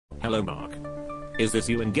hello Mark. Is this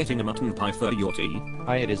you in getting a mutton pie for your tea?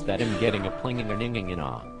 Hi, it is that I'm getting a plinging and inging and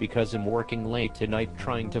ah, because I'm working late tonight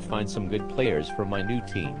trying to find some good players for my new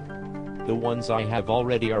team. The ones I have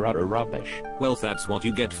already are utter rubbish. Well, that's what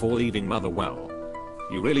you get for leaving Motherwell.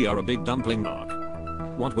 You really are a big dumpling, Mark.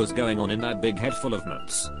 What was going on in that big head full of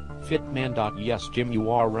nuts? Fitman. Yes Jim, you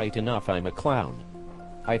are right enough, I'm a clown.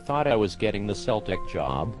 I thought I was getting the Celtic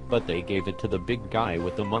job, but they gave it to the big guy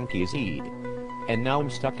with the monkey's head. And now I'm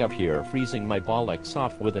stuck up here freezing my bollocks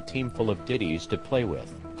off with a team full of ditties to play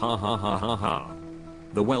with. Ha ha ha ha ha.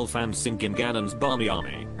 The well fans sink in Gannon's barmy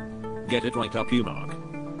army. Get it right up you Mark.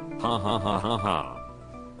 Ha ha ha ha ha.